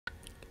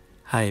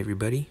Hi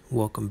everybody,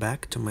 welcome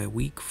back to my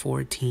week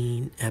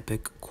 14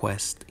 epic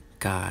quest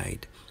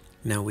guide.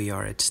 Now we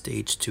are at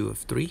stage 2 of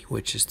 3,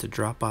 which is to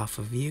drop off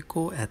a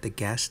vehicle at the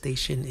gas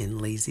station in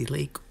Lazy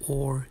Lake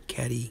or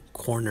Catty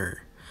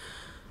Corner.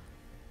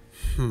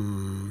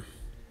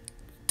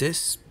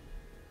 This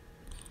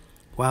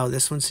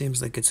one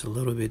seems like it's a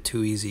little bit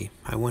too easy.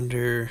 I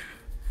wonder,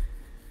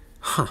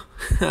 I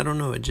don't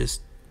know,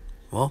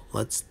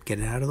 let's get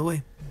it out of the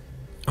way.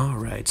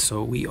 Alright,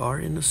 so we are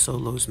in a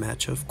solos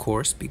match, of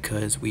course,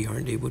 because we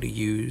aren't able to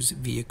use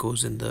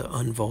vehicles in the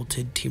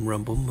unvaulted Team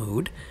Rumble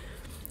mode.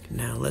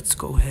 Now let's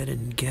go ahead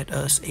and get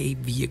us a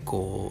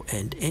vehicle,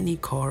 and any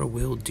car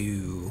will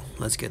do.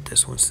 Let's get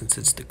this one since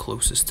it's the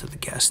closest to the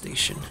gas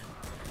station.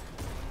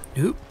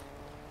 Oop.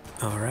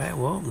 Alright,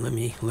 well, let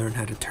me learn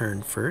how to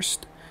turn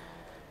first.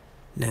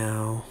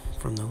 Now,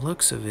 from the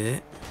looks of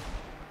it,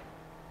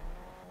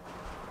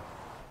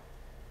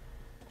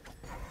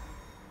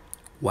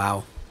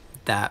 wow.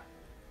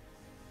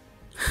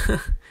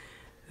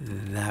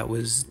 That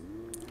was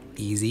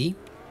easy.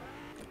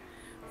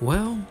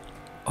 Well,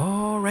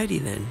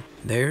 alrighty then.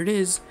 There it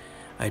is.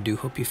 I do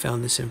hope you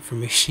found this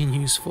information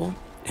useful,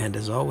 and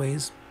as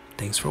always,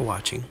 thanks for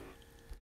watching.